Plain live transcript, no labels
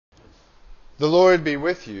The Lord be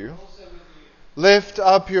with you. Lift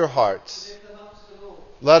up your hearts.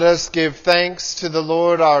 Let us give thanks to the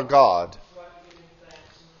Lord our God.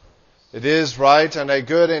 It is right and a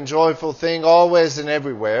good and joyful thing always and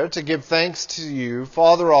everywhere to give thanks to you,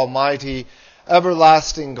 Father Almighty,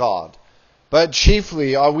 everlasting God. But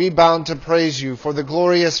chiefly are we bound to praise you for the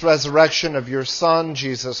glorious resurrection of your Son,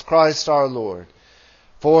 Jesus Christ our Lord.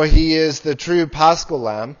 For he is the true Paschal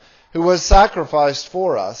Lamb who was sacrificed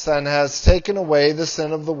for us and has taken away the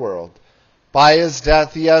sin of the world. By his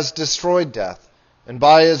death he has destroyed death, and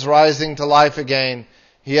by his rising to life again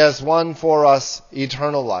he has won for us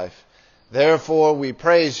eternal life. Therefore we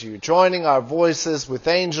praise you, joining our voices with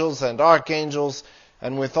angels and archangels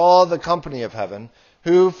and with all the company of heaven,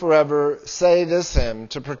 who forever say this hymn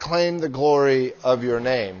to proclaim the glory of your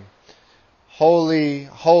name. Holy,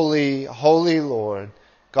 holy, holy Lord,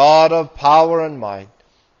 God of power and might,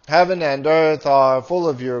 heaven and earth are full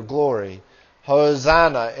of your glory.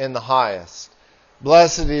 Hosanna in the highest.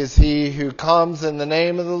 Blessed is he who comes in the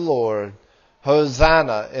name of the Lord.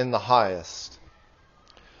 Hosanna in the highest.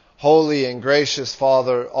 Holy and gracious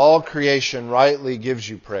Father, all creation rightly gives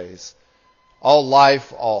you praise. All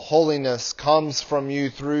life, all holiness comes from you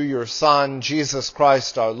through your Son, Jesus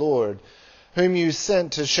Christ our Lord, whom you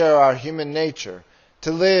sent to share our human nature,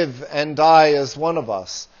 to live and die as one of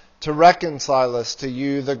us, to reconcile us to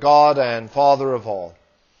you, the God and Father of all.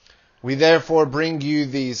 We therefore bring you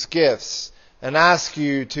these gifts and ask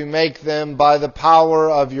you to make them by the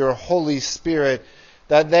power of your Holy Spirit,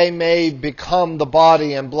 that they may become the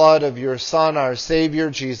body and blood of your Son, our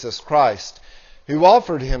Savior, Jesus Christ, who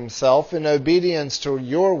offered himself in obedience to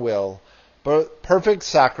your will, perfect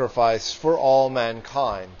sacrifice for all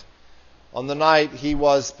mankind. On the night he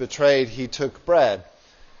was betrayed, he took bread,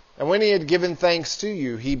 and when he had given thanks to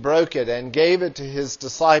you, he broke it and gave it to his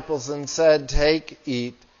disciples and said, "Take,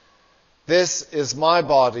 eat. This is my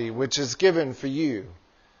body, which is given for you.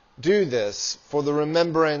 Do this for the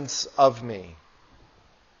remembrance of me."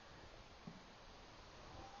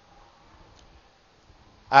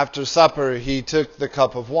 After supper, he took the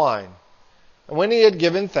cup of wine. And when he had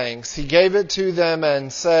given thanks, he gave it to them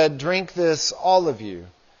and said, "Drink this, all of you.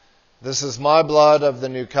 This is my blood of the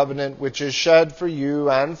new covenant, which is shed for you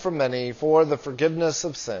and for many for the forgiveness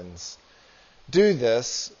of sins. Do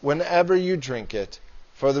this whenever you drink it,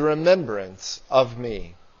 for the remembrance of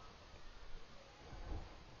me."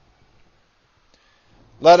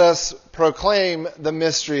 Let us proclaim the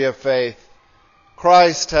mystery of faith.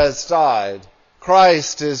 Christ has died.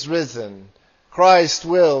 Christ is risen. Christ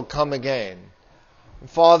will come again.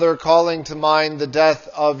 Father, calling to mind the death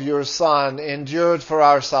of your Son, endured for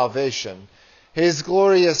our salvation, his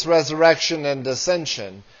glorious resurrection and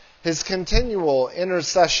ascension, his continual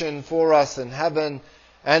intercession for us in heaven,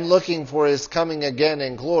 and looking for his coming again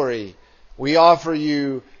in glory, we offer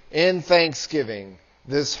you in thanksgiving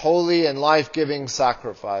this holy and life-giving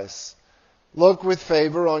sacrifice. Look with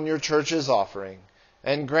favor on your church's offering,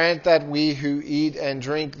 and grant that we who eat and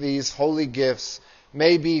drink these holy gifts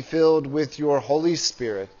may be filled with your Holy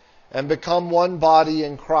Spirit and become one body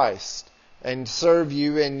in Christ and serve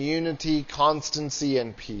you in unity, constancy,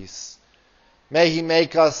 and peace. May he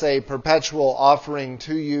make us a perpetual offering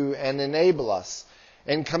to you and enable us,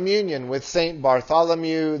 in communion with Saint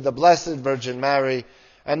Bartholomew, the Blessed Virgin Mary,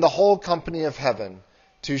 and the whole company of heaven,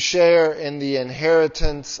 to share in the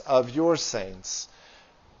inheritance of your saints.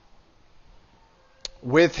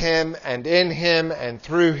 With him and in him and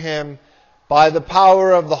through him, by the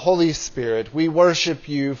power of the Holy Spirit, we worship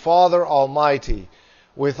you, Father Almighty,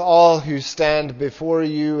 with all who stand before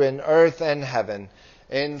you in earth and heaven,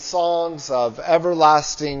 in songs of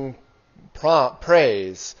everlasting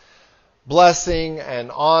praise. Blessing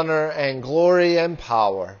and honor and glory and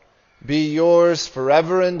power be yours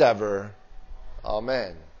forever and ever.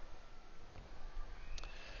 Amen.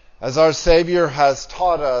 As our Savior has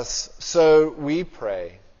taught us, so we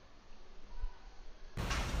pray.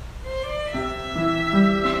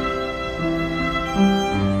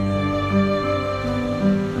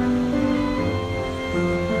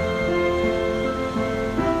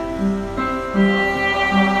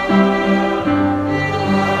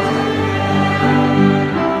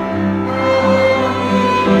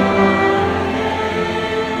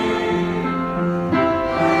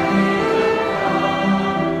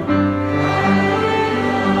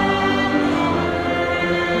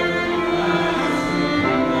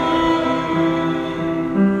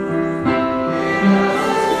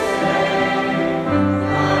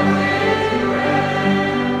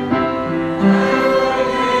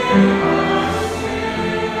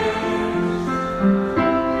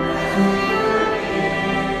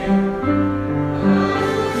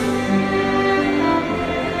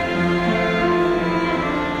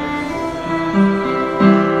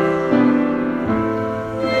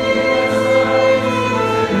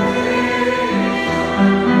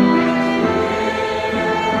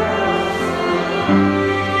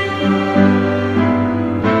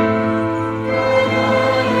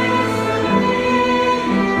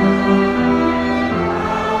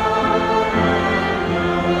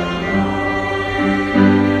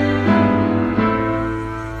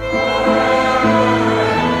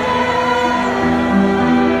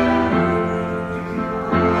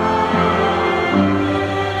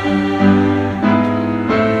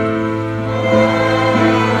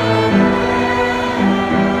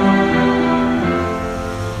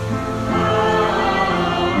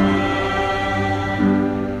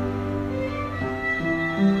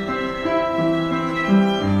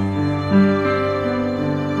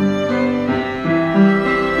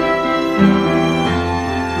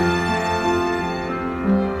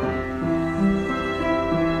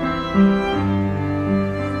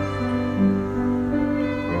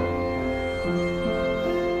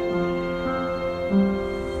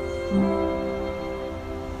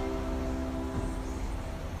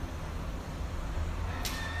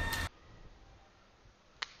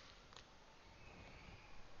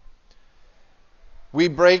 we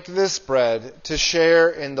break this bread to share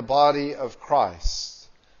in the body of Christ.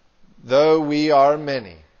 Though we are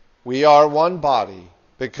many, we are one body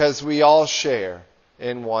because we all share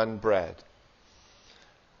in one bread.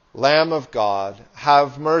 Lamb of God,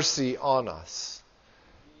 have mercy on us.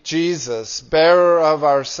 Jesus, bearer of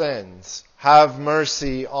our sins, have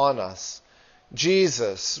mercy on us.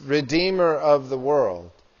 Jesus, Redeemer of the world,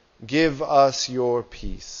 give us your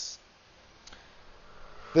peace.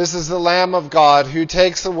 This is the Lamb of God who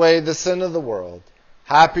takes away the sin of the world.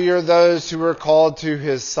 Happy are those who are called to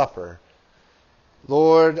his supper.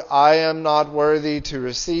 Lord, I am not worthy to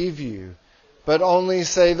receive you, but only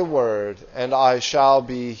say the word, and I shall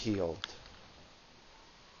be healed.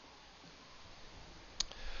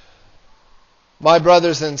 My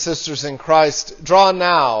brothers and sisters in Christ, draw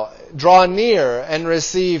near and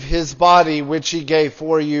receive his body which he gave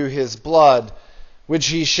for you, his blood which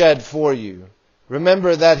he shed for you.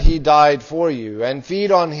 Remember that he died for you, and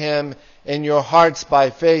feed on him in your hearts by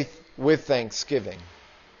faith with thanksgiving.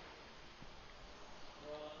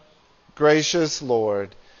 Gracious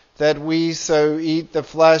Lord, that we so eat the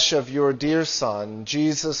flesh of your dear Son,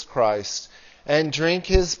 Jesus Christ, and drink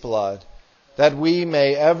his blood, that we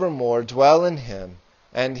may evermore dwell in him,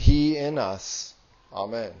 and he in us.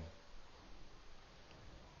 Amen.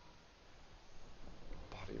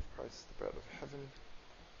 Body of Christ, the bread of heaven.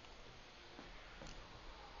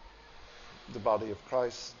 The body of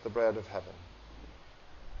Christ, the bread of heaven.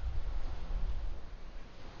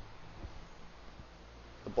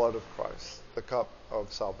 The blood of Christ, the cup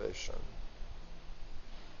of salvation.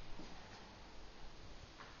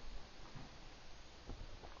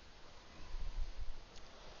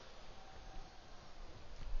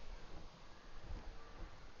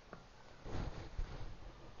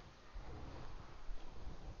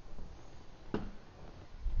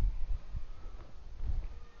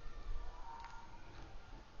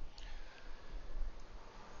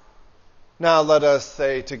 Now let us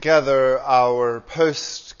say together our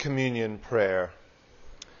post-communion prayer.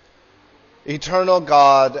 Eternal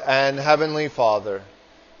God and Heavenly Father,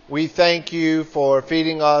 we thank you for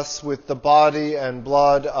feeding us with the body and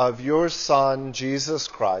blood of your Son, Jesus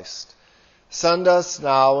Christ. Send us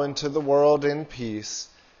now into the world in peace,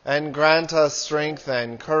 and grant us strength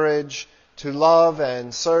and courage to love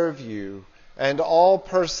and serve you and all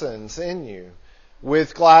persons in you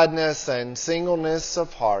with gladness and singleness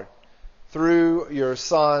of heart, through your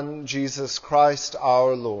Son, Jesus Christ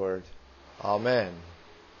our Lord. Amen.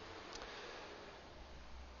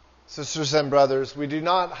 Sisters and brothers, we do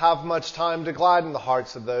not have much time to gladden the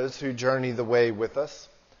hearts of those who journey the way with us.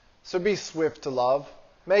 So be swift to love,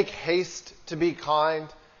 make haste to be kind,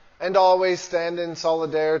 and always stand in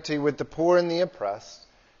solidarity with the poor and the oppressed.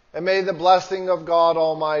 And may the blessing of God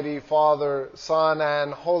Almighty, Father, Son,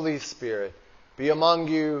 and Holy Spirit be among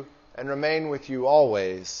you and remain with you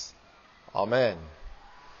always. Amen.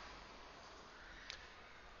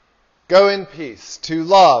 Go in peace to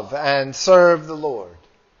love and serve the Lord.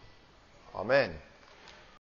 Amen.